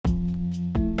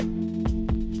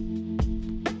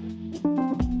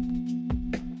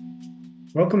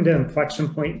Welcome to Inflection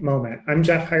Point Moment. I'm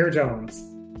Jeff Hire Jones.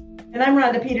 And I'm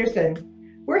Rhonda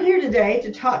Peterson. We're here today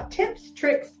to talk tips,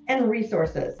 tricks, and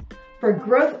resources for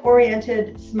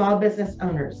growth-oriented small business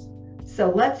owners. So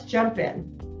let's jump in.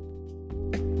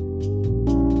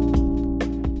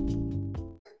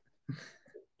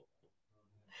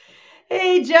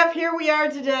 Hey, Jeff, here we are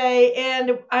today,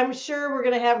 and I'm sure we're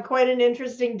going to have quite an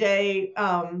interesting day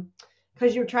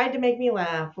because you tried to make me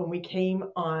laugh when we came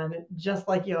on, just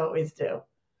like you always do.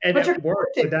 And But it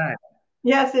worked today.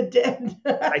 Yes, it did.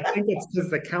 I think it's because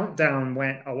the countdown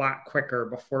went a lot quicker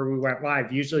before we went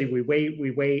live. Usually we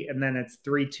wait, and then it's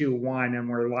 3, 2, 1, and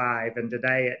we're live. And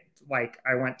today,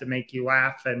 I went to make you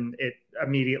laugh, and it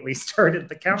immediately started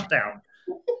the countdown.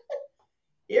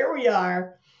 Here we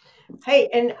are. Hey,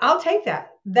 and I'll take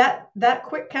that. That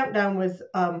quick countdown was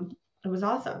it was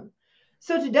awesome.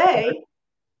 So today,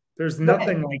 there's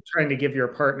nothing like trying to give your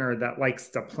partner that likes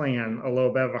to plan a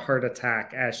little bit of a heart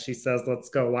attack as she says, let's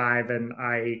go live. And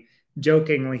I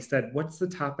jokingly said, what's the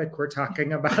topic we're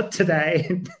talking about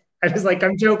today? I was like,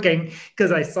 I'm joking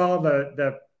because I saw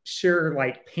the sheer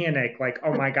panic,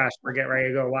 oh my gosh, we're getting ready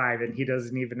to go live. And he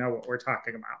doesn't even know what we're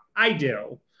talking about. I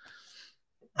do.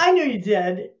 I knew you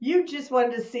did. You just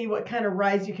wanted to see what kind of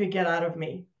rise you could get out of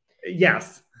me.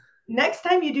 Yes. Next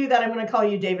time you do that, I'm going to call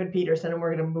you David Peterson, and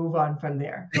we're going to move on from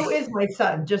there. Who is my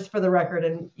son, just for the record.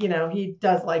 And, he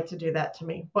does like to do that to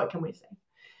me. What can we say?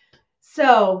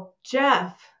 So,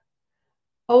 Jeff,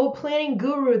 planning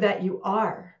guru that you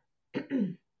are,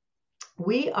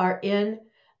 we are in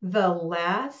the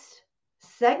last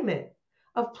segment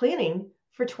of planning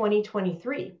for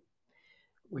 2023.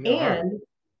 And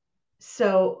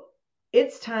so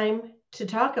it's time to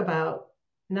talk about,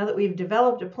 now that we've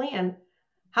developed a plan,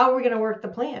 how are we going to work the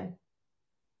plan?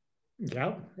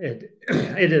 Yeah,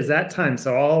 it is that time.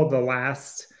 So all the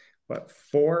last,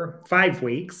 4, 5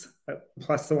 weeks,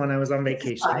 plus the one I was on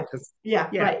vacation. Right.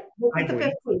 We'll the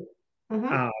 5th week.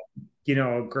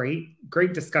 A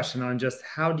great discussion on just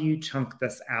how do you chunk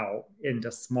this out into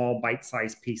small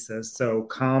bite-sized pieces. So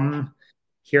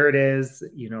here it is,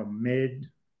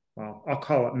 I'll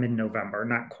call it mid-November,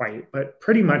 not quite, but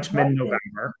pretty much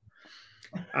mid-November.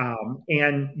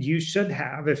 And you should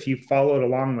have, if you followed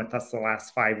along with us the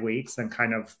last 5 weeks and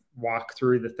kind of walk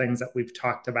through the things that we've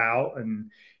talked about and,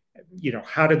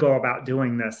 how to go about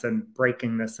doing this and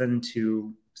breaking this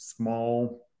into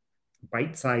small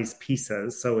bite-sized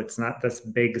pieces. So it's not this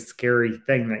big, scary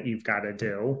thing that you've got to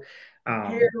do.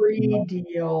 Scary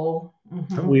deal.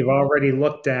 We've already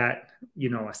looked at,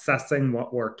 assessing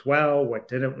what worked well, what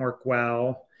didn't work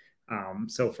well.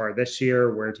 So far this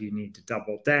year, where do you need to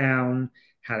double down?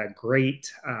 Had a great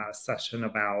session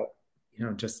about,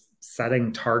 just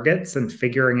setting targets and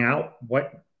figuring out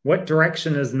what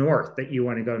direction is north that you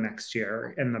want to go next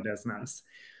year in the business.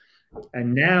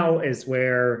 And now is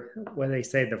where they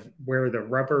say where the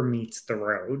rubber meets the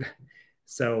road.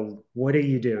 So what do?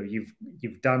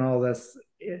 You've done all this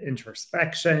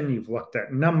introspection. You've looked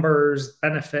at numbers,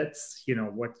 benefits,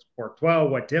 what worked well,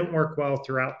 what didn't work well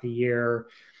throughout the year.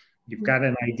 You've got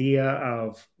an idea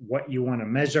of what you want to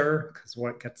measure, because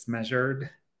what gets measured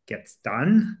gets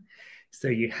done. So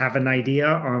you have an idea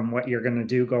on what you're going to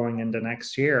do going into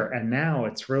next year. And now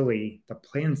it's really the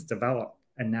plan's developed.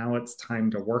 And now it's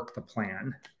time to work the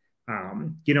plan.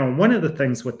 One of the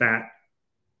things with that,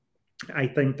 I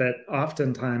think that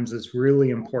oftentimes is really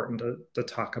important to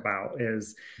talk about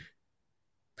is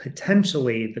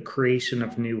potentially the creation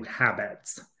of new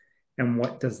habits. And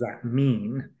what does that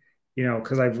mean?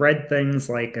 Because I've read things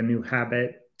like a new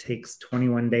habit takes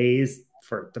 21 days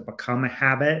for it to become a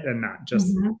habit and not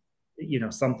just,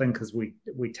 something, because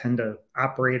we tend to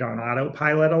operate on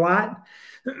autopilot a lot,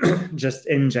 just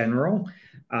in general.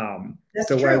 That's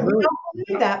true. We don't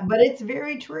believe that, but it's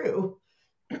very true.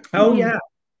 Oh, yeah.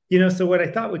 So what I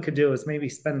thought we could do is maybe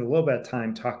spend a little bit of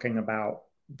time talking about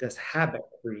this habit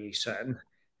creation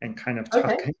and kind of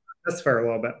talking about this for a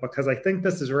little bit, because I think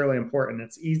this is really important.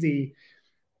 It's easy.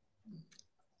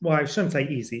 Well, I shouldn't say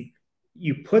easy.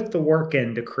 You put the work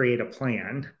in to create a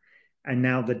plan. And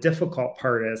now the difficult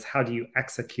part is, how do you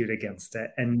execute against it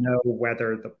and know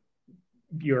whether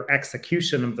your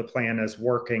execution of the plan is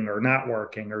working or not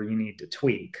working, or you need to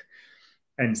tweak.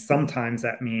 And sometimes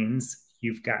that means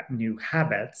you've got new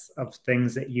habits of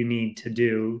things that you need to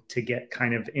do to get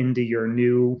kind of into your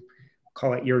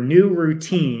call it your new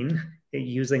routine,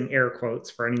 using air quotes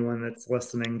for anyone that's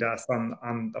listening to us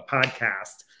on the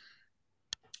podcast.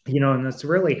 And it's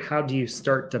really, how do you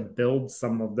start to build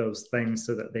some of those things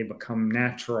so that they become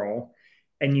natural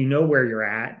and where you're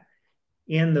at,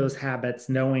 and those habits,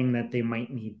 knowing that they might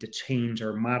need to change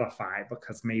or modify,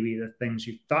 because maybe the things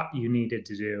you thought you needed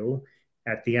to do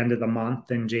at the end of the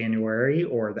month in January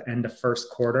or the end of first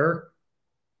quarter,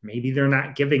 maybe they're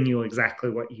not giving you exactly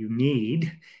what you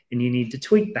need and you need to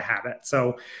tweak the habit.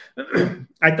 So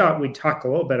I thought we'd talk a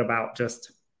little bit about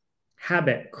just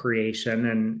habit creation.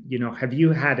 And, have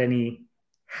you had any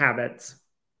habits,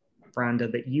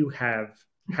 Rhonda, that you have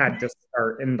had to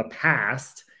start in the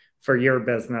past for your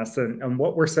business? And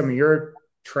what were some of your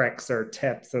tricks or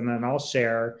tips? And then I'll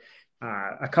share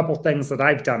a couple things that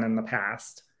I've done in the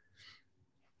past.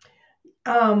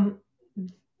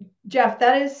 Jeff,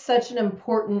 that is such an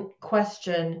important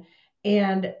question.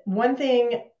 And one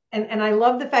thing, and I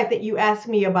love the fact that you asked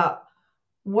me about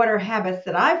what are habits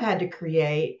that I've had to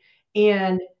create.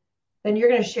 And then you're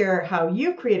going to share how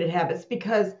you've created habits,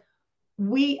 because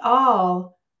we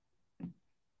all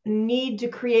need to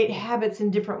create habits in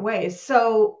different ways.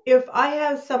 So if I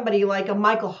have somebody like a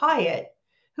Michael Hyatt,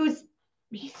 he's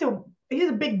a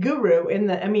big guru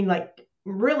like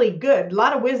really good, a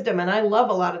lot of wisdom, and I love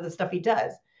a lot of the stuff he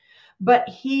does. But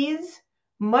he's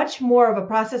much more of a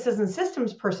processes and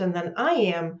systems person than I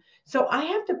am. So I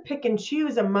have to pick and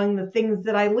choose among the things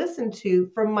that I listen to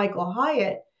from Michael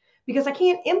Hyatt, because I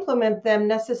can't implement them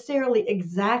necessarily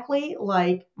exactly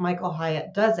like Michael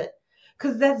Hyatt does it,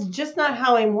 because that's just not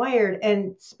how I'm wired.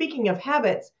 And speaking of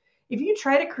habits, if you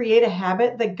try to create a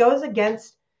habit that goes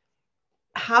against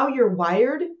how you're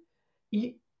wired,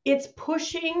 it's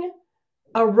pushing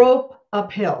a rope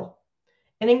uphill.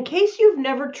 And in case you've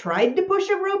never tried to push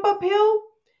a rope uphill,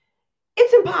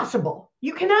 it's impossible.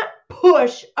 You cannot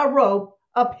push a rope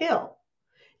uphill.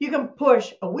 You can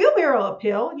push a wheelbarrow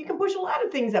uphill. You can push a lot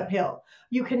of things uphill.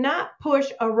 You cannot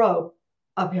push a rope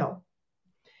uphill.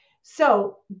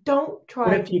 So don't try.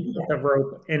 What if you put the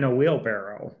rope in a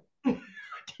wheelbarrow?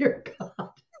 Dear God.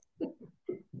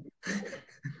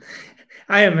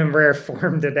 I am in rare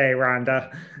form today,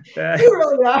 Rhonda. You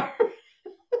really are.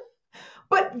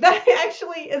 But that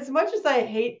actually, as much as I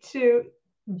hate to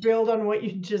build on what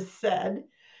you just said,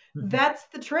 that's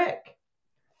the trick.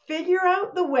 Figure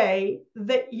out the way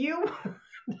that you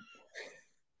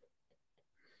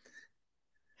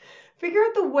figure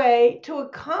out the way to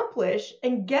accomplish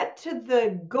and get to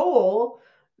the goal,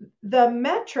 the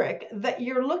metric that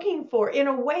you're looking for, in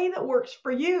a way that works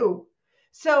for you.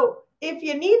 So if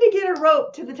you need to get a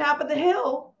rope to the top of the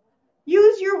hill,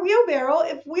 use your wheelbarrow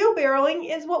if wheelbarrowing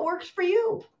is what works for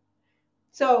you.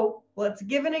 So let's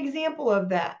give an example of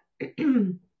that.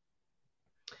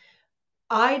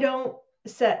 I don't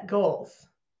set goals.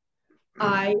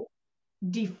 I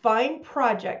define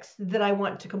projects that I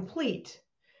want to complete.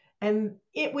 And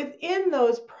within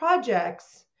those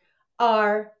projects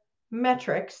are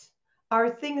metrics, are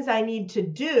things I need to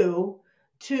do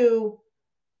to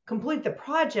complete the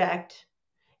project.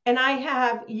 And I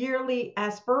have yearly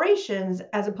aspirations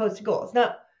as opposed to goals.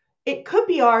 Now, it could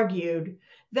be argued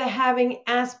that having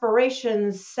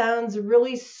aspirations sounds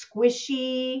really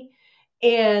squishy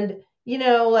and,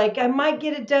 like I might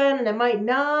get it done and I might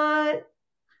not.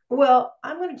 Well,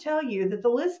 I'm going to tell you that the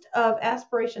list of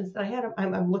aspirations that I had,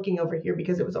 I'm looking over here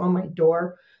because it was on my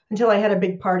door until I had a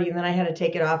big party, and then I had to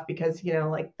take it off because,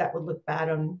 like that would look bad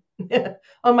on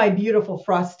on my beautiful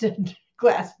frosted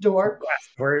glass door. Glass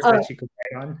doors that you could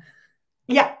write on.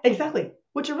 Yeah, exactly.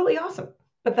 Which are really awesome.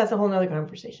 But that's a whole nother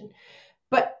conversation.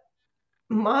 But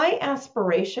my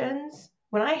aspirations,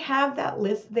 when I have that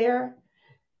list there,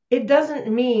 it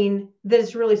doesn't mean that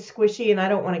it's really squishy and I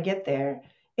don't want to get there.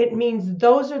 It means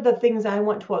those are the things I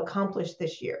want to accomplish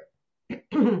this year.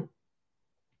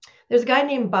 There's a guy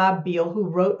named Bob Beal who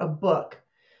wrote a book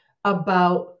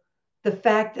about the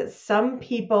fact that some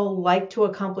people like to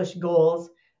accomplish goals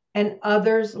and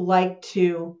others like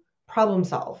to problem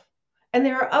solve. And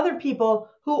there are other people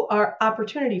who are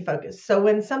opportunity focused. So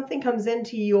when something comes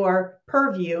into your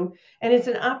purview and it's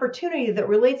an opportunity that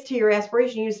relates to your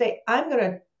aspiration, you say, I'm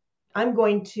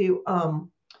going to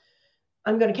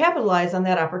capitalize on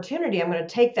that opportunity. I'm going to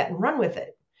take that and run with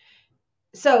it.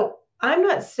 So I'm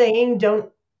not saying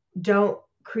don't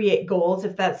create goals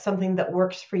if that's something that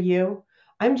works for you.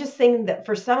 I'm just saying that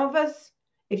for some of us,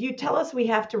 if you tell us we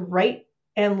have to write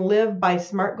and live by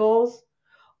SMART goals,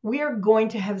 we are going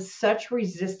to have such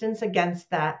resistance against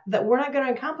that we're not going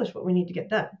to accomplish what we need to get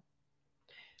done.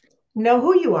 Know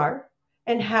who you are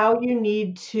and how you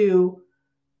need to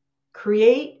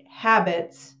create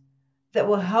habits that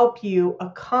will help you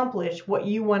accomplish what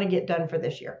you want to get done for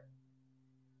this year.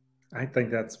 I think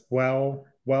that's well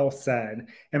said.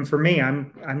 And for me,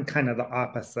 I'm kind of the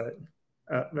opposite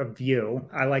of you.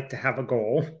 I like to have a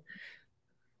goal.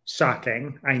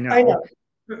 Shocking, I know. I know.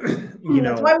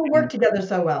 That's why we work together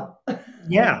so well.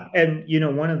 Yeah. And,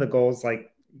 one of the goals,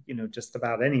 like just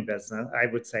about any business,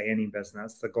 I would say any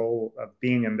business, the goal of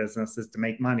being in business is to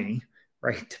make money,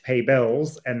 right? To pay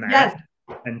bills and Yes.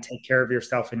 and take care of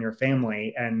yourself and your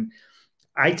family. And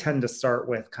I tend to start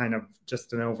with kind of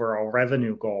just an overall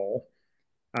revenue goal.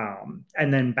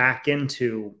 And then back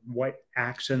into what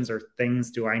actions or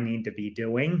things do I need to be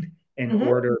doing in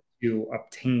order to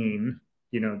obtain,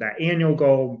 that annual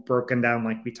goal broken down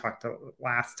like we talked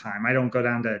last time. I don't go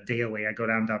down to daily. I go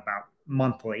down to about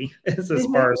monthly is as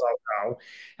far as I'll go.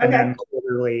 And then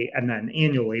quarterly and then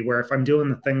annually, where if I'm doing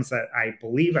the things that I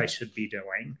believe I should be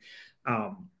doing,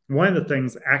 one of the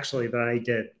things actually that I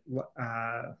did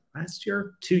last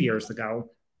year, 2 years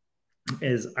ago,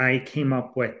 is I came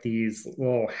up with these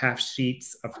little half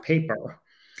sheets of paper,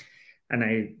 and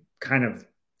I kind of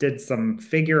did some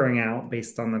figuring out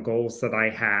based on the goals that I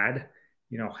had.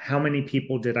 How many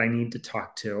people did I need to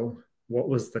talk to? What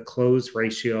was the close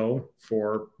ratio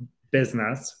for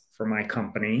business for my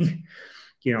company?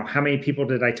 How many people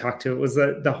did I talk to? It was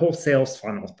the whole sales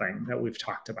funnel thing that we've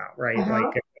talked about, right?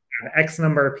 Like X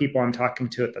number of people I'm talking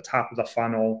to at the top of the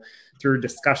funnel through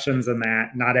discussions and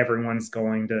that. Not everyone's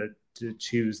going to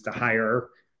choose to hire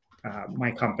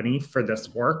my company for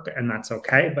this work, and that's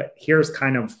okay. But here's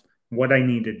kind of what I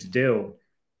needed to do.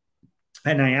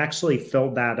 And I actually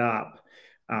filled that up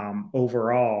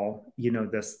overall,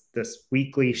 this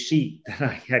weekly sheet that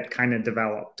I had kind of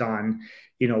developed on,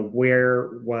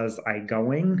 where was I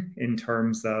going in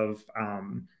terms of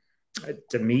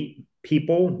to meet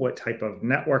people, what type of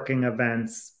networking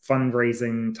events,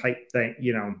 fundraising type thing,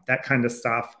 that kind of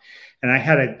stuff. And I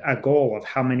had a goal of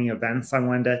how many events I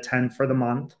wanted to attend for the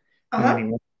month, how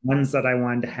many ones that I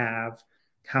wanted to have,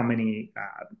 how many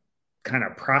kind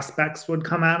of prospects would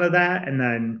come out of that. And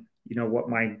then, what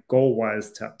my goal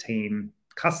was to obtain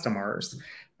customers.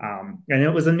 And it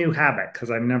was a new habit because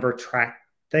I've never tracked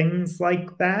things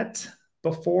like that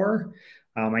before.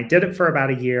 I did it for about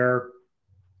a year.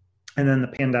 And then the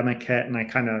pandemic hit and I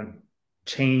kind of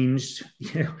changed,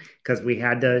 because we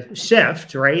had to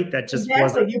shift, right? That just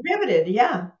wasn't. You pivoted,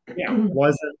 yeah. Yeah,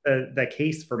 wasn't the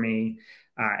case for me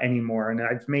anymore. And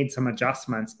I've made some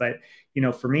adjustments. But,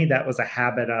 for me, that was a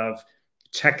habit of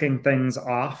checking things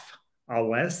off a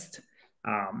list.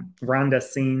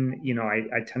 Rhonda's seen,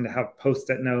 I tend to have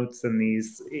Post-it notes and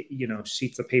these,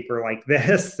 sheets of paper like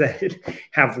this that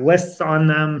have lists on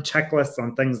them, checklists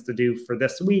on things to do for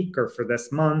this week or for this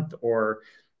month, or,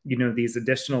 these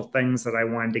additional things that I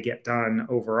wanted to get done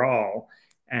overall.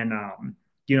 And,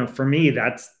 for me,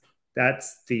 that's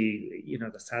the,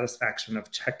 the satisfaction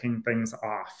of checking things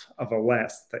off of a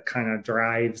list that kind of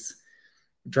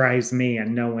drives me,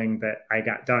 and knowing that I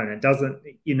got done. It doesn't,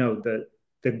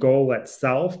 the goal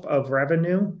itself of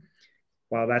revenue,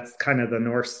 while that's kind of the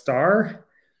North Star,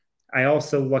 I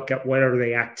also look at what are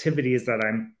the activities that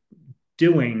I'm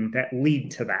doing that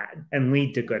lead to that and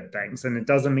lead to good things. And it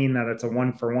doesn't mean that it's a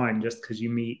 1-for-1 just because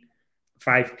you meet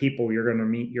 5 people, you're going to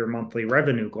meet your monthly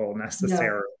revenue goal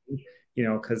necessarily,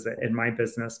 because in my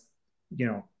business,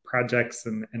 projects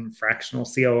and fractional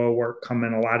COO work come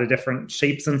in a lot of different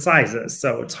shapes and sizes.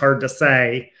 So it's hard to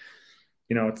say,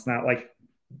 it's not like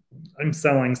I'm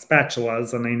selling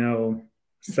spatulas and I know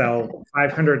sell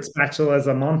 500 spatulas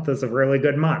a month is a really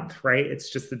good month, right? It's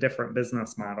just a different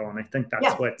business model. And I think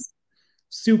that's what's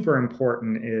super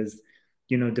important is,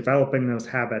 developing those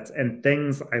habits and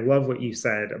things. I love what you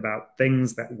said about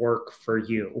things that work for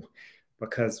you,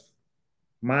 because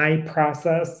my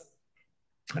process,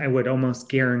 I would almost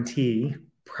guarantee,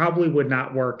 probably would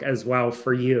not work as well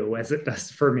for you as it does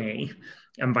for me,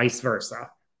 and vice versa.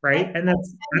 Right. And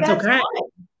that's okay. Fine.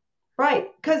 Right.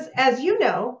 Because as you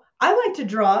know, I like to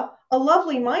draw a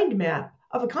lovely mind map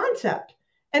of a concept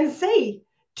and say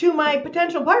to my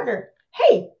potential partner,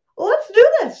 hey, let's do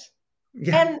this.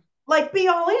 And be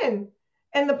all in.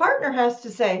 And the partner has to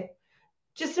say,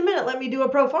 just a minute, let me do a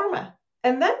pro forma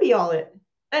and then be all in.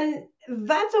 And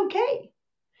that's okay.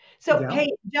 So, hey,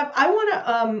 Jeff, I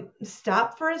want to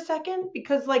stop for a second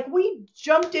because we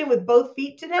jumped in with both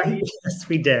feet today. Yes,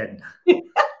 we did.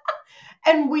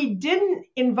 And we didn't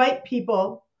invite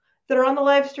people that are on the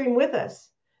live stream with us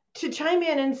to chime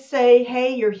in and say,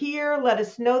 hey, you're here. Let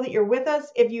us know that you're with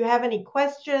us. If you have any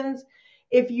questions,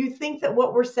 if you think that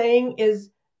what we're saying is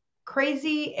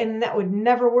crazy and that would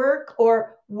never work,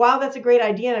 or wow, that's a great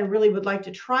idea and I really would like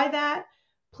to try that,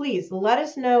 please let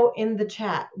us know in the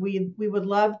chat. We would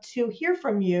love to hear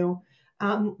from you.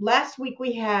 Last week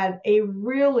we had a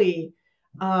really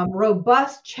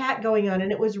robust chat going on,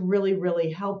 and it was really,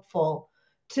 really helpful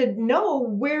to know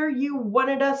where you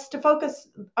wanted us to focus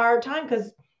our time,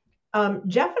 because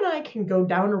Jeff and I can go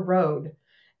down a road.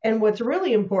 And what's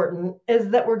really important is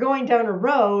that we're going down a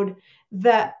road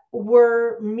that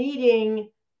we're meeting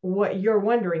what you're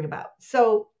wondering about.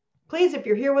 So please, if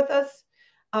you're here with us,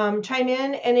 chime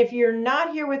in. And if you're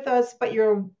not here with us, but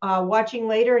you're watching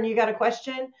later and you got a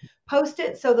question, post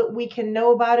it so that we can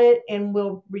know about it and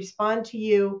we'll respond to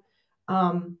you.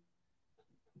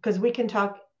 Because we can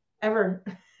talk ever.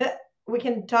 We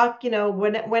can talk,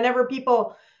 whenever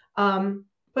people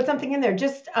put something in there.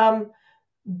 Just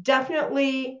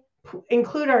definitely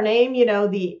include our name,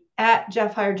 the at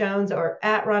Jeff Hire Jones or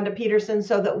at Rhonda Peterson,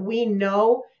 so that we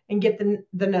know and get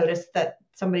the notice that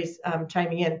somebody's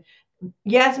chiming in.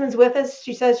 Yasmin's with us.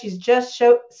 She says she's just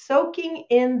soaking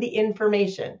in the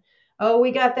information. Oh,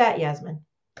 we got that, Yasmin.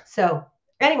 So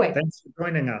anyway. Thanks for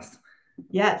joining us.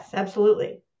 Yes,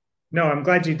 absolutely. No, I'm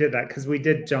glad you did that, because we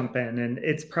did jump in, and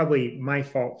it's probably my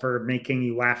fault for making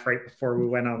you laugh right before we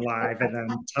went on live and then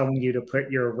telling you to put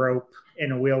your rope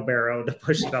in a wheelbarrow to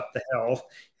push it up the hill,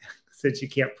 since you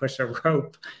can't push a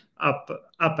rope up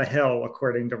a hill,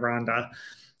 according to Rhonda.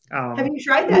 Have you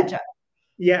tried that, Jeff?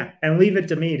 Yeah, and leave it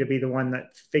to me to be the one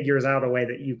that figures out a way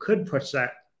that you could push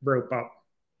that rope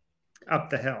up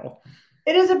the hill.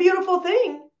 It is a beautiful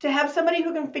thing to have somebody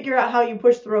who can figure out how you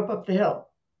push the rope up the hill.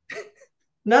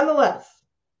 Nonetheless.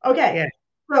 Okay. Yeah.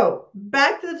 So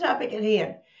back to the topic at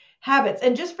hand, habits.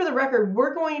 And just for the record,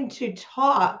 we're going to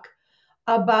talk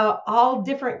about all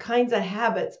different kinds of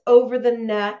habits over the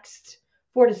next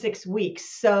 4 to 6 weeks.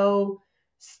 So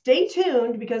stay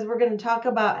tuned, because we're going to talk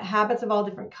about habits of all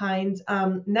different kinds.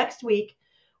 Next week,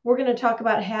 we're going to talk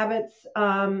about habits,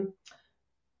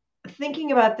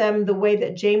 thinking about them the way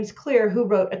that James Clear, who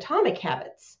wrote Atomic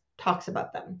Habits, talks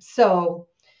about them. So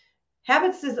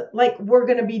habits is like we're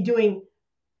going to be doing,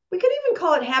 we could even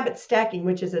call it habit stacking,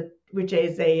 which is a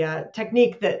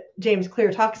technique that James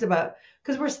Clear talks about,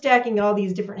 because we're stacking all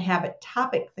these different habit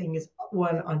topic things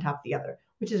one on top of the other,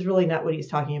 which is really not what he's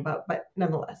talking about, but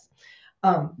nonetheless.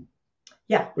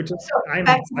 Yeah. Which is, so, I'm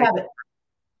excited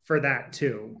for that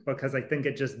too, because I think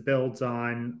it just builds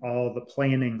on all the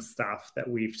planning stuff that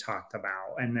we've talked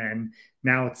about. And then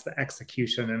now it's the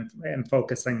execution and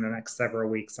focusing the next several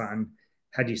weeks on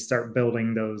how do you start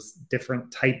building those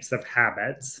different types of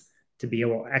habits to be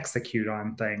able to execute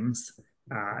on things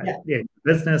in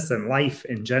business and life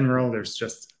in general. There's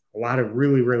just a lot of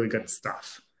really, really good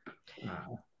stuff.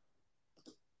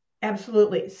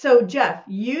 Absolutely. So Jeff,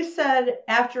 you said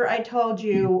after I told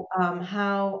you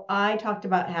how I talked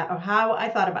about how I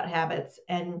thought about habits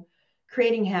and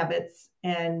creating habits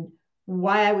and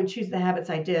why I would choose the habits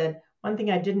I did, one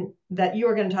thing I didn't, that you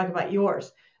were going to talk about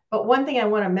yours. But one thing I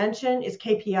want to mention is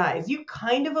KPIs. You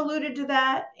kind of alluded to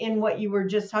that in what you were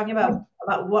just talking about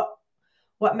what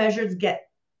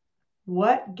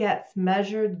gets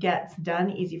measured gets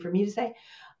done. Easy for me to say.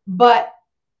 But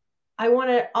I want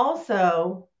to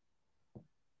also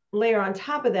layer on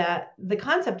top of that the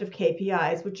concept of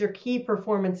KPIs, which are key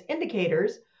performance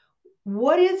indicators.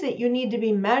 What is it you need to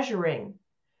be measuring?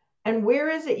 And where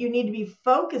is it you need to be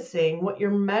focusing what you're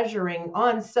measuring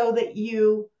on, so that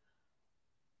you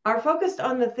are focused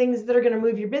on the things that are going to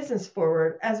move your business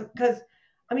forward? Because,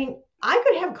 I mean, I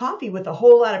could have coffee with a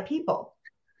whole lot of people.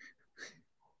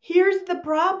 Here's the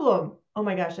problem. Oh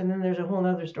my gosh. And then there's a whole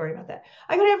nother story about that.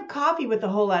 I could have coffee with a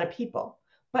whole lot of people,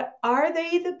 but are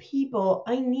they the people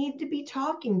I need to be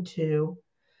talking to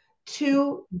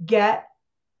get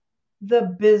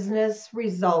the business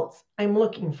results I'm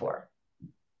looking for?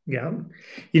 Yeah.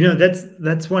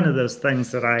 That's one of those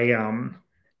things that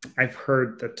I've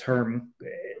heard the term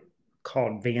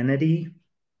called vanity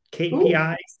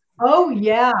KPIs. Ooh. Oh,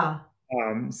 yeah.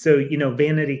 So,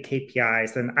 vanity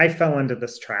KPIs, and I fell into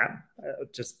this trap,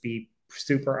 just be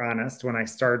super honest, when I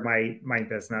started my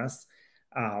business.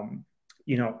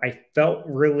 I felt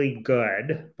really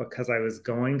good because I was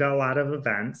going to a lot of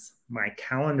events. My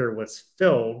calendar was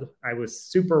filled. I was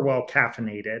super well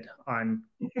caffeinated on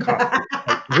coffee.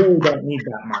 I really don't need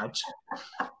that much.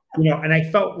 And I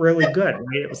felt really good.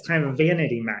 Right? It was kind of a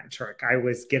vanity metric. I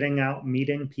was getting out,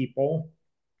 meeting people,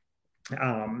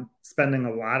 spending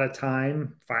a lot of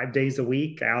time, 5 days a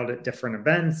week, out at different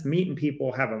events, meeting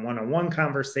people, having one-on-one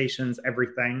conversations,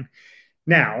 everything.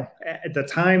 Now, at the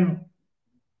time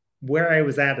where I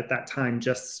was at that time,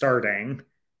 just starting,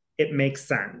 it makes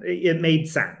sense. It made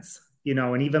sense,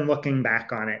 and even looking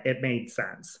back on it, it made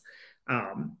sense.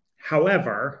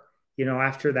 However,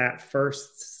 after that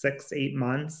first 6-8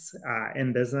 months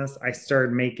in business, I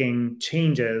started making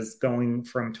changes going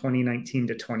from 2019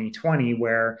 to 2020,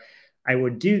 where I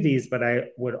would do these, but I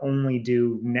would only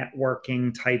do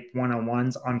networking type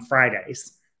one-on-ones on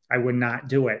Fridays. I would not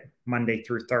do it Monday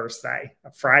through Thursday.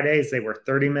 Fridays, they were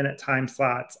 30-minute time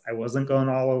slots. I wasn't going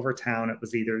all over town. It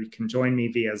was either you can join me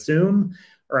via Zoom,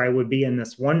 or I would be in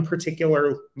this one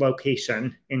particular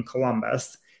location in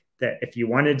Columbus that if you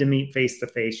wanted to meet face to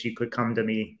face, you could come to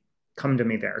me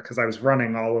there, because I was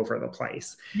running all over the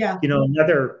place. Yeah.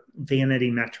 Another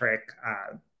vanity metric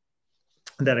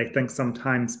that I think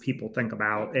sometimes people think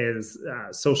about is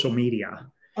social media.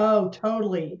 Oh,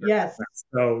 totally. Yes.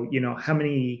 So, how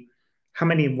many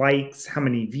likes, how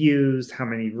many views, how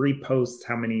many reposts,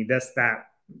 how many this, that,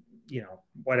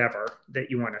 whatever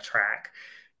that you want to track,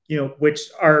 which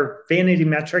are vanity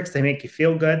metrics. They make you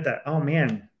feel good that, oh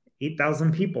man,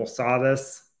 8,000 people saw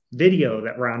this video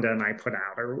that Rhonda and I put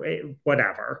out, or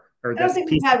whatever. Or I don't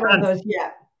think we've had one of those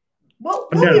yet. We'll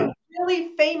be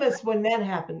really famous when that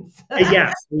happens.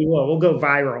 Yes, we will. We'll go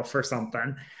viral for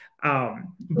something.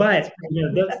 But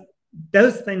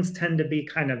those things tend to be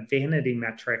kind of vanity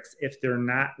metrics if they're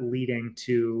not leading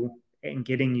to and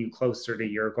getting you closer to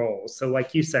your goals. So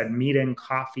like you said, meeting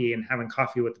coffee and having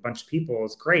coffee with a bunch of people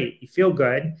is great. You feel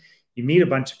good. You meet a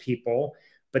bunch of people.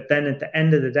 But then at the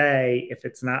end of the day, if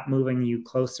it's not moving you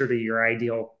closer to your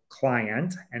ideal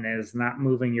client and is not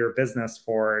moving your business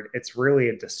forward, it's really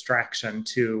a distraction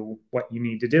to what you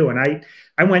need to do. And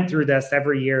I went through this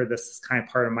every year. This is kind of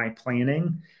part of my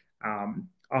planning.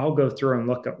 I'll go through and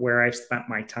look at where I've spent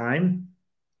my time,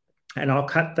 and I'll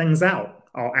cut things out.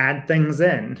 I'll add things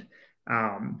in. Where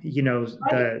are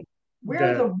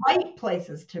the right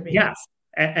places to be? Yes.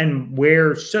 And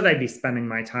where should I be spending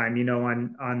my time?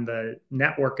 On the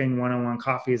networking one-on-one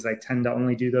coffees, I tend to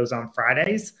only do those on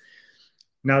Fridays.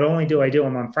 Not only do I do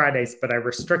them on Fridays, but I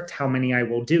restrict how many I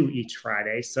will do each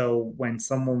Friday. So when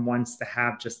someone wants to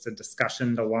have just a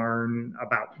discussion to learn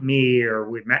about me, or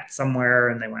we met somewhere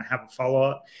and they want to have a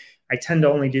follow-up, I tend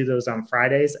to only do those on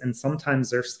Fridays. And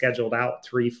sometimes they're scheduled out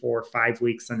 3, 4, 5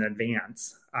 weeks in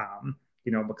advance,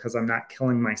 because I'm not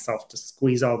killing myself to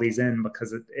squeeze all these in,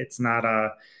 because it's not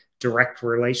a direct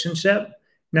relationship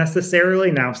necessarily.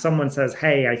 Now, if someone says,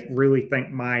 hey, I really think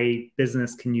my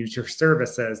business can use your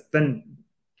services, then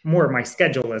more of my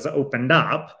schedule is opened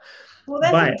up. Well,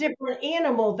 that's a different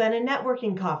animal than a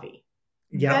networking coffee.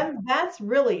 Yeah. Then that's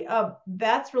really a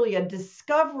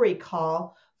discovery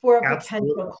call for a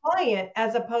potential client,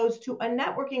 as opposed to a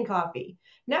networking coffee.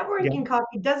 Networking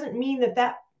coffee doesn't mean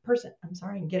that person, I'm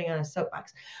sorry, I'm getting on a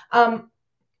soapbox.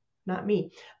 Not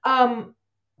me. And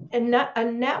a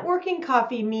networking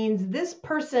coffee means this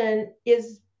person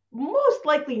is most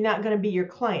likely not going to be your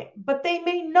client, but they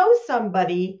may know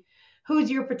somebody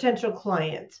who's your potential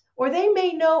client, or they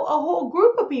may know a whole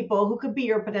group of people who could be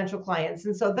your potential clients.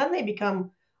 And so then they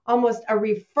become almost a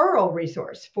referral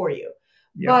resource for you.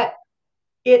 Yeah. But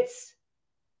it's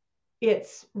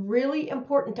really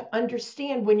important to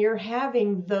understand when you're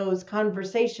having those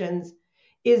conversations,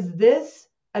 is this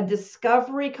a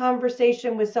discovery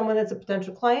conversation with someone that's a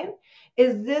potential client?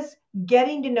 Is this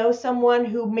getting to know someone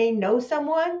who may know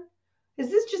someone? Is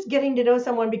this just getting to know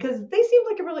someone because they seem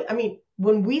like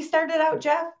when we started out,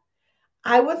 Jeff,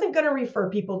 I wasn't going to refer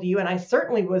people to you, and I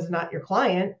certainly was not your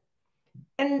client.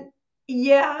 And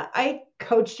yeah, I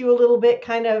coached you a little bit,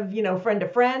 kind of, friend to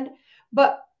friend,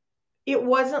 but it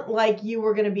wasn't like you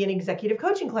were going to be an executive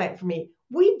coaching client for me.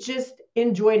 We just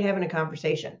enjoyed having a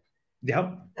conversation.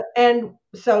 Yep. And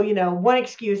so, one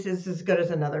excuse is as good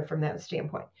as another from that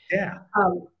standpoint. Yeah.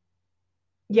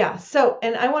 Yeah. So,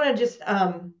 and I want to just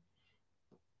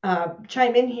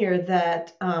chime in here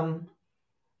that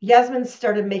Yasmin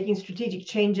started making strategic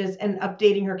changes and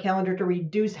updating her calendar to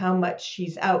reduce how much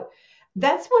she's out.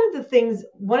 That's one of the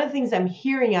things I'm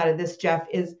hearing out of this, Jeff,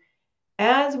 is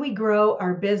as we grow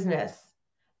our business,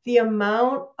 as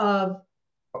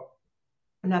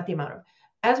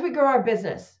we grow our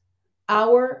business,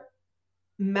 our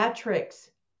metrics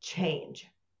change,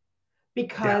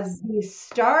 because the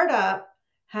startup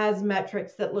has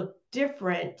metrics that look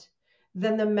different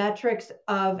than the metrics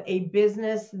of a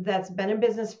business that's been in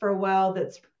business for a while,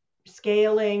 that's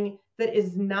scaling, that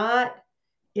is not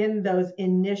in those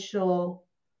initial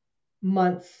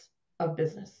months of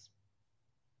business.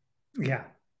 Yeah.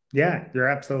 Yeah, you're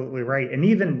absolutely right. And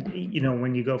even,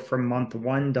 when you go from month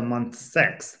 1 to month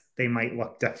 6, they might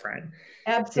look different.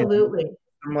 Absolutely.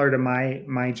 Similar to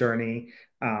my journey.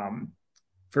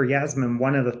 For Yasmin,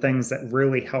 one of the things that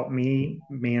really helped me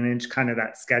manage kind of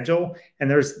that schedule,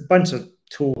 and there's a bunch of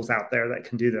tools out there that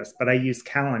can do this, but I use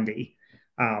Calendly.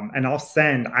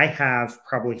 And I have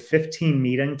probably 15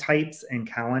 meeting types in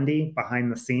Calendly behind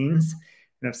the scenes.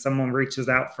 And if someone reaches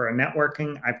out for a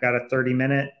networking, I've got a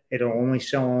 30-minute. It'll only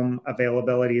show them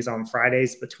availabilities on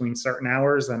Fridays between certain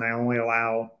hours, and I only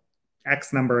allow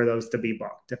X number of those to be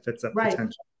booked. If it's a Right.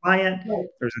 potential client, Right.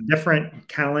 there's a different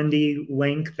Calendly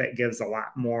link that gives a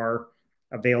lot more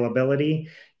availability.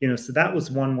 So that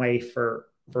was one way for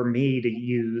me to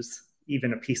use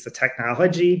even a piece of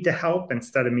technology to help,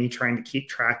 instead of me trying to keep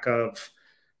track of,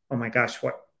 oh my gosh,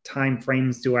 what time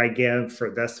frames do I give for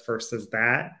this versus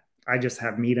that. I just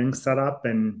have meetings set up,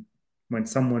 and when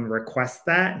someone requests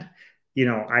that,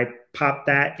 I pop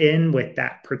that in with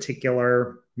that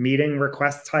particular meeting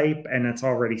request type, and it's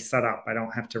already set up. I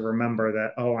don't have to remember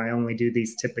that, oh, I only do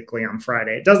these typically on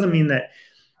Friday. It doesn't mean that,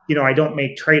 I don't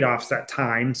make trade-offs at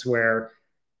times where,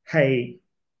 hey,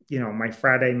 my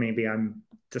Friday, maybe I'm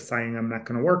deciding I'm not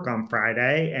going to work on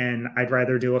Friday, and I'd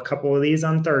rather do a couple of these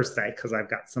on Thursday because I've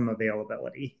got some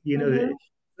availability. It's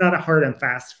not a hard and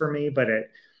fast for me, but it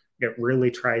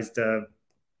really tries to,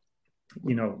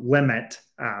 limit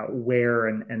where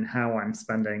and how I'm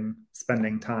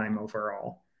spending time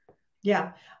overall.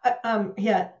 Yeah.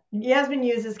 Yeah. Yasmin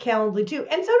uses Calendly too,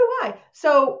 and so do I.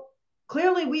 So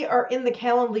clearly we are in the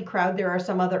Calendly crowd. There are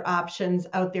some other options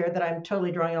out there that I'm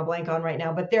totally drawing a blank on right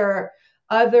now, but there are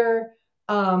other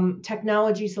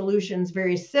technology solutions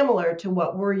very similar to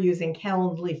what we're using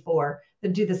Calendly for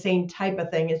that do the same type of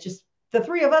thing. It's just the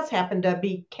three of us happen to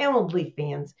be Calendly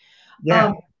fans.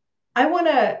 Yeah. I want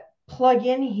to plug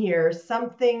in here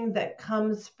something that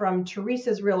comes from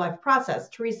Teresa's real life process.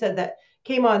 Teresa that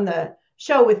came on the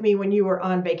show with me when you were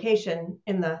on vacation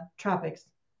in the tropics.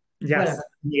 Yes, whatever.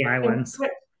 The islands.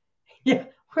 Yeah,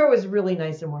 where it was really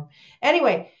nice and warm.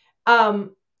 Anyway,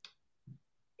 in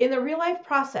the real life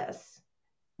process,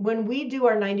 when we do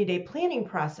our 90-day planning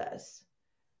process,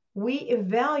 we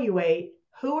evaluate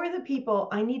who are the people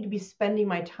I need to be spending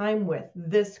my time with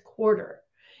this quarter.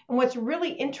 And what's really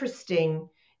interesting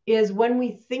is when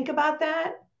we think about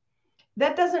that,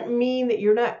 that doesn't mean that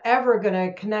you're not ever going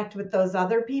to connect with those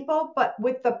other people, but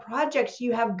with the projects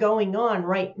you have going on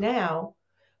right now,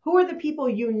 who are the people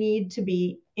you need to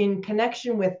be in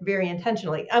connection with very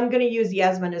intentionally? I'm going to use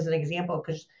Yasmin as an example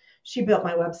because she built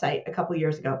my website a couple of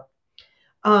years ago.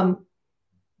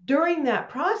 During that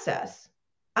process,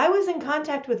 I was in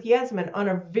contact with Yasmin on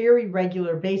a very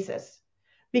regular basis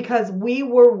because we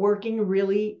were working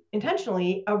really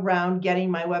intentionally around getting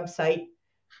my website,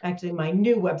 actually my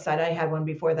new website. I had one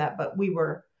before that, but we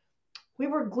were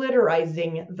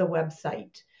glitterizing the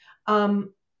website.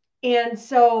 And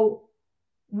so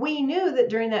we knew that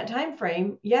during that time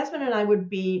frame, Yasmin and I would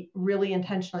be really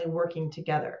intentionally working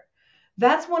together.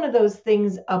 That's one of those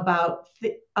things about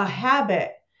a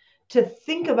habit, to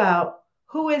think about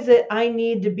who is it I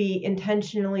need to be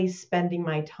intentionally spending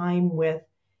my time with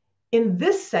in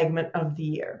this segment of the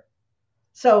year.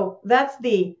 So that's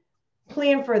the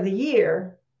plan for the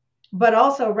year, but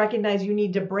also recognize you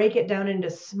need to break it down into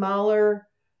smaller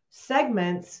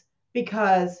segments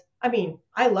because,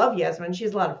 I love Yasmin.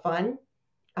 She's a lot of fun.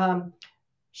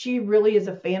 She really is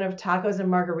a fan of tacos and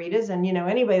margaritas. And,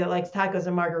 anybody that likes tacos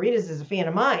and margaritas is a fan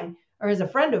of mine or is a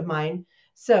friend of mine.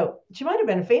 So she might have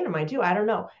been a fan of mine too. I don't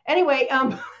know. Anyway,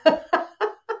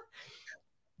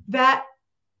 that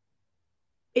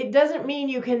it doesn't mean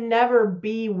you can never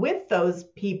be with those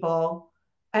people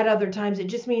at other times. It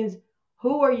just means,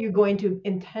 who are you going to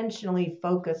intentionally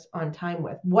focus on time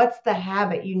with? What's the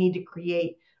habit you need to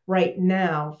create right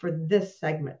now for this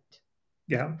segment?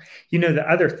 Yeah. The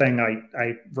other thing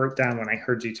I wrote down when I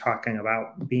heard you talking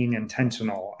about being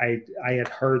intentional, I had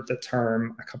heard the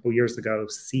term a couple years ago,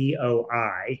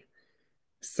 COI,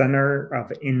 Center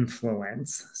of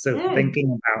Influence. So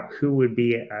thinking about who would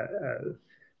be a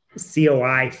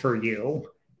COI for you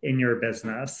in your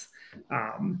business.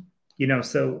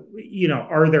 So,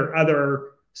 are there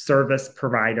other service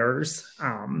providers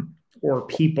or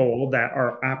people that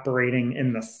are operating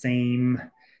in the same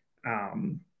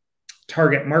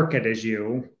target market as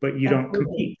you, but you don't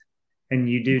compete, and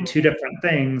you do two different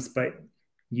things, but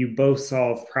you both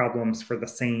solve problems for the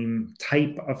same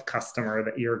type of customer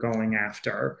that you're going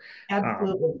after.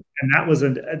 Absolutely. And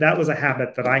that was a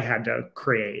habit that I had to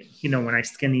create. When I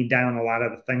skinnied down, a lot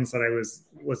of the things that I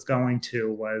was going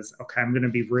to was, okay, I'm going to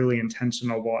be really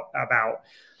intentional about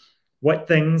what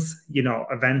things,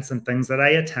 events and things that I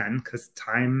attend, because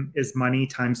time is money,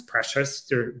 time's precious.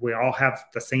 We all have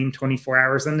the same 24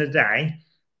 hours in a day.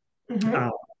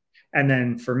 And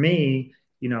then for me,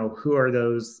 who are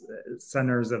those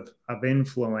centers of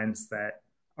influence that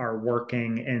are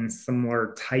working in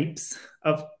similar types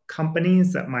of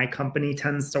companies that my company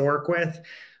tends to work with,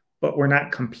 but we're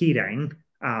not competing.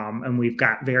 And we've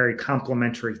got very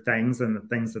complementary things, and the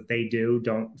things that they do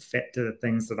don't fit to the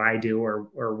things that I do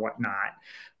or whatnot.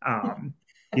 And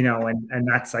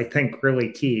that's, I think,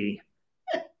 really key.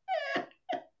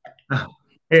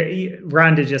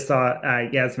 Rhonda just saw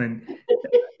Yasmin.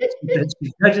 She said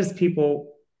she judges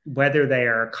people whether they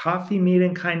are a coffee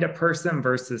meeting kind of person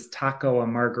versus taco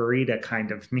and margarita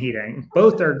kind of meeting.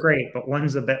 Both are great, but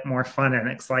one's a bit more fun and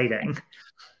exciting.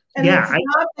 And Yeah, it's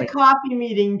not the coffee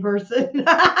meeting person.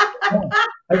 I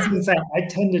was going to say, I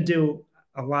tend to do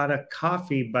a lot of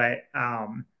coffee, but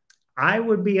I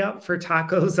would be up for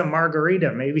tacos and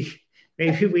margarita. Maybe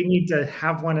we need to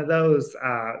have one of those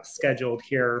scheduled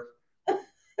here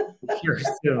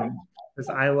soon, because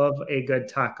I love a good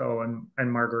taco and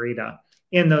margarita.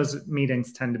 And those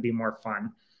meetings tend to be more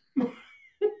fun.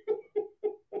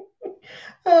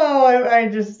 I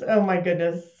just, oh my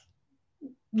goodness.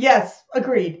 Yes,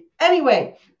 agreed.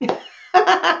 Anyway.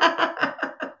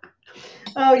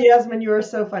 Oh, Yasmin, you are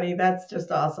so funny. That's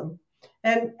just awesome.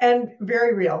 And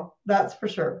very real. That's for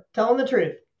sure. Telling the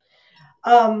truth.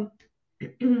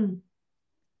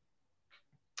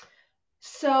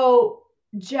 So,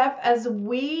 Jeff, as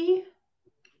we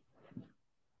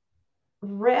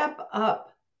wrap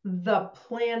up the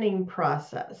planning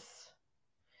process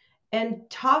and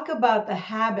talk about the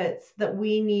habits that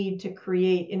we need to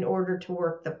create in order to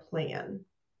work the plan,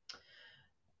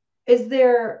 is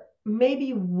there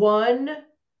maybe one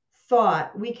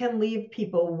thought we can leave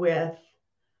people with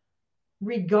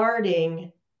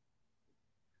regarding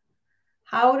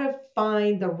how to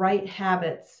find the right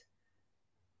habits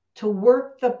to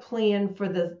work the plan for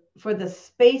the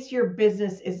space your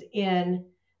business is in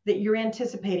that you're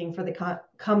anticipating for the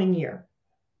coming year?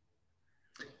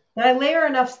 Did I layer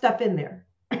enough stuff in there?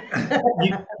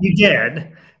 You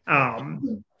did.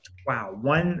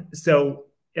 Wow. So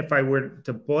if I were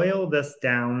to boil this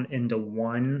down into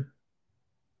one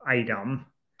item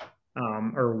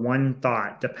or one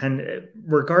thought,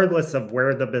 regardless of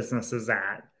where the business is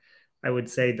at, I would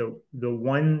say the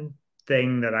one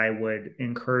thing that I would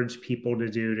encourage people to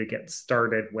do to get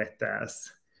started with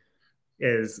this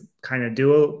is kind of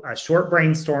do a short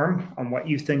brainstorm on what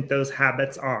you think those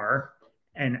habits are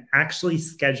and actually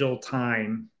schedule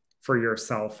time for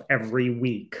yourself every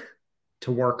week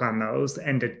to work on those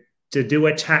and to do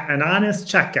an honest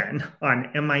check-in on,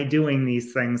 am I doing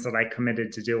these things that I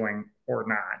committed to doing or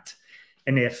not?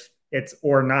 And if it's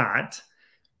or not,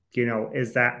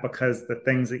 is that because the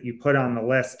things that you put on the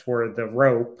list were the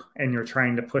rope and you're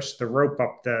trying to push the rope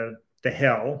up the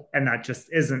hill, and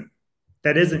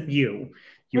that isn't you.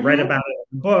 You read about it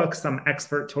in a book, some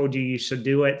expert told you should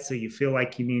do it, so you feel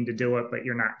like you need to do it, but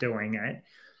you're not doing it.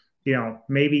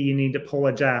 Maybe you need to pull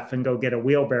a Jeff and go get a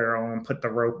wheelbarrow and put the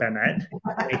rope in it,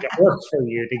 make it work for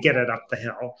you to get it up the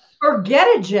hill. Or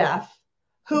get a Jeff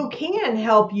who can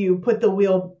help you put the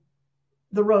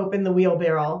rope in the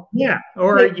wheelbarrow. Yeah,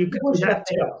 or you could do that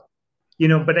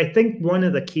too. But I think one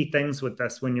of the key things with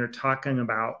this, when you're talking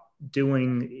about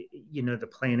doing, the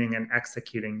planning and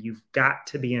executing, you've got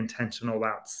to be intentional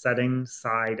about setting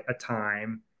aside a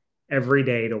time every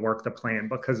day to work the plan,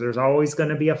 because there's always going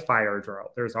to be a fire drill.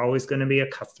 There's always going to be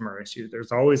a customer issue.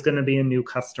 There's always going to be a new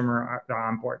customer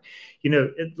on board.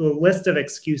 The list of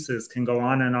excuses can go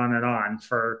on and on and on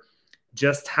for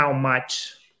just how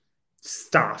much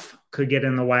stuff could get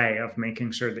in the way of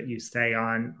making sure that you stay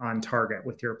on target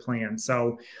with your plan.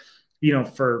 So,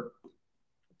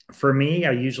 for me,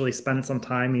 I usually spend some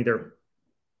time either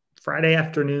Friday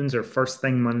afternoons or first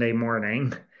thing Monday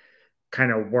morning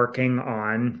kind of working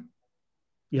on,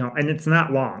 and it's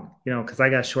not long, because I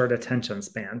got short attention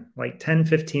span, like 10,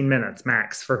 15 minutes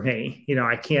max for me.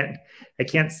 I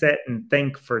can't sit and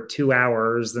think for 2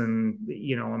 hours and,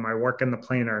 am I working the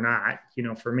plan or not?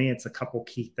 For me, it's a couple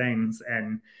key things.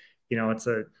 And, it's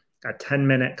a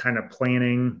 10-minute kind of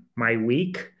planning my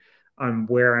week on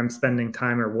where I'm spending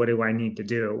time or what do I need to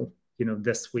do,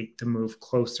 this week to move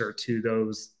closer to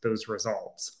those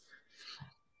results.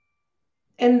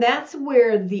 And that's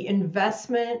where the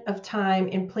investment of time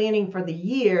in planning for the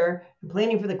year,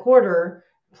 planning for the quarter,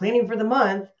 planning for the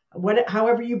month,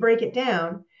 however you break it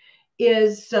down,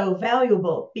 is so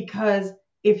valuable. Because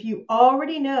if you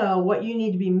already know what you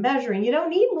need to be measuring, you don't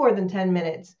need more than 10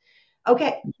 minutes.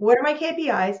 Okay, what are my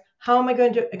KPIs? How am I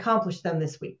going to accomplish them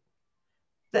this week?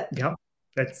 Yep,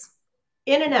 that's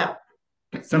in and out.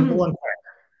 Simple and quick.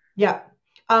 Yeah.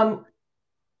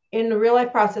 In the real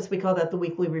life process, we call that the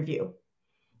weekly review.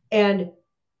 And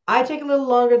I take a little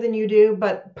longer than you do,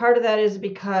 but part of that is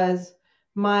because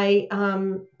my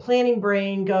planning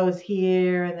brain goes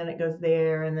here and then it goes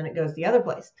there and then it goes the other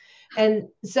place. And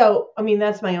so,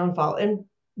 that's my own fault. And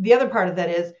the other part of that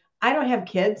is I don't have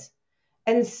kids.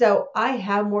 And so I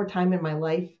have more time in my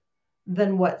life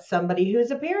than what somebody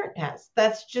who's a parent has.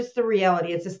 That's just the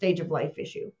reality. It's a stage of life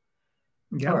issue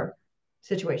or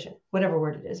situation, whatever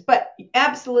word it is. But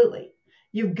absolutely.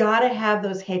 You've got to have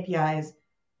those KPIs,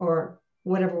 or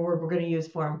whatever word we're going to use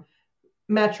for them,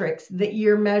 metrics that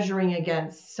you're measuring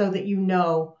against, so that you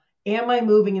know, am I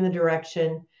moving in the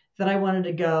direction that I wanted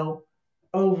to go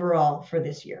overall for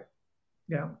this year?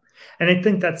 Yeah. And I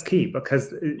think that's key,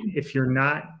 because if you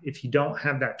don't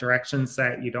have that direction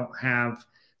set, you don't have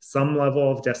some level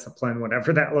of discipline,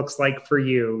 whatever that looks like for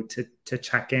you, to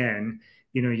check in,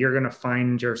 you're going to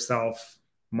find yourself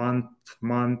month,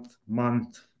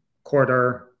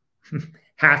 quarter,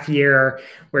 half year,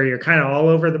 where you're kind of all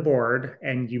over the board,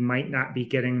 and you might not be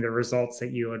getting the results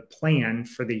that you had planned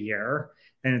for the year.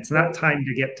 And it's not time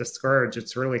to get discouraged.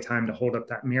 It's really time to hold up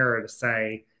that mirror to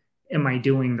say, am I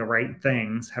doing the right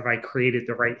things? Have I created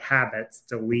the right habits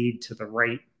to lead to the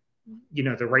right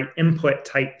input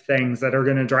type things that are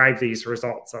going to drive these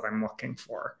results that I'm looking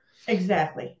for?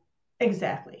 Exactly.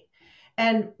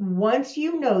 And once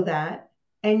you know that,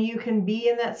 and you can be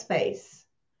in that space,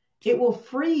 it will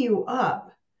free you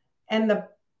up, and the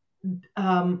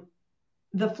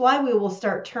flywheel will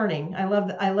start turning. I love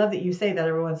that you say that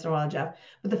every once in a while, Jeff.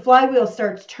 But the flywheel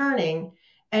starts turning,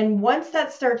 and once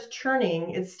that starts turning,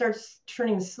 it starts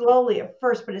turning slowly at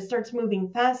first, but it starts moving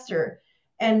faster,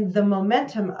 and the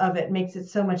momentum of it makes it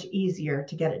so much easier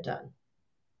to get it done.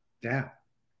 Yeah.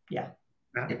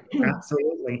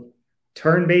 Absolutely.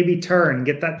 Turn, baby, turn.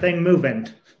 Get that thing moving.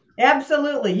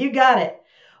 Absolutely. You got it.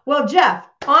 Well, Jeff,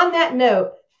 on that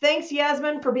note, thanks,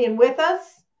 Yasmin, for being with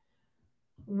us.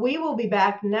 We will be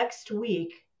back next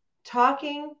week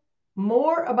talking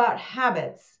more about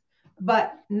habits,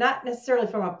 but not necessarily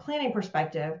from a planning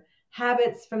perspective,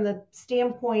 habits from the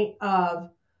standpoint of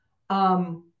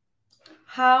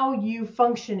how you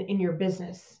function in your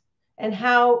business, and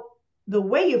how the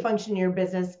way you function in your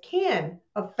business can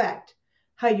affect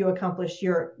how you accomplish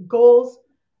your goals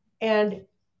and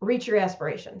reach your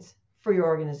aspirations for your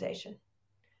organization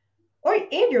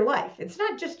and your life. It's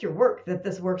not just your work that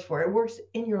this works for. It works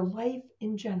in your life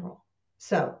in general.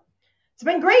 So it's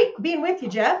been great being with you,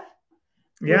 Jeff.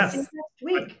 Yes. We'll see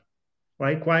you next week.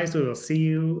 Likewise, we will see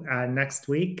you next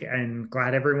week, and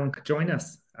glad everyone could join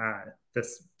us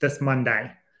this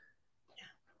Monday.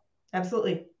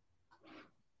 Absolutely.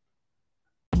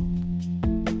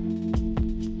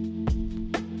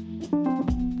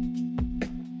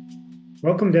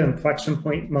 Welcome to Inflection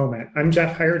Point Moment. I'm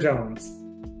Jeff Heyer-Jones.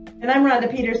 And I'm Rhonda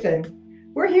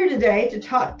Peterson. We're here today to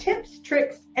talk tips,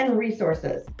 tricks, and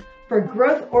resources for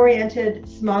growth-oriented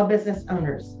small business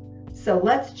owners. So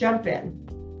let's jump in.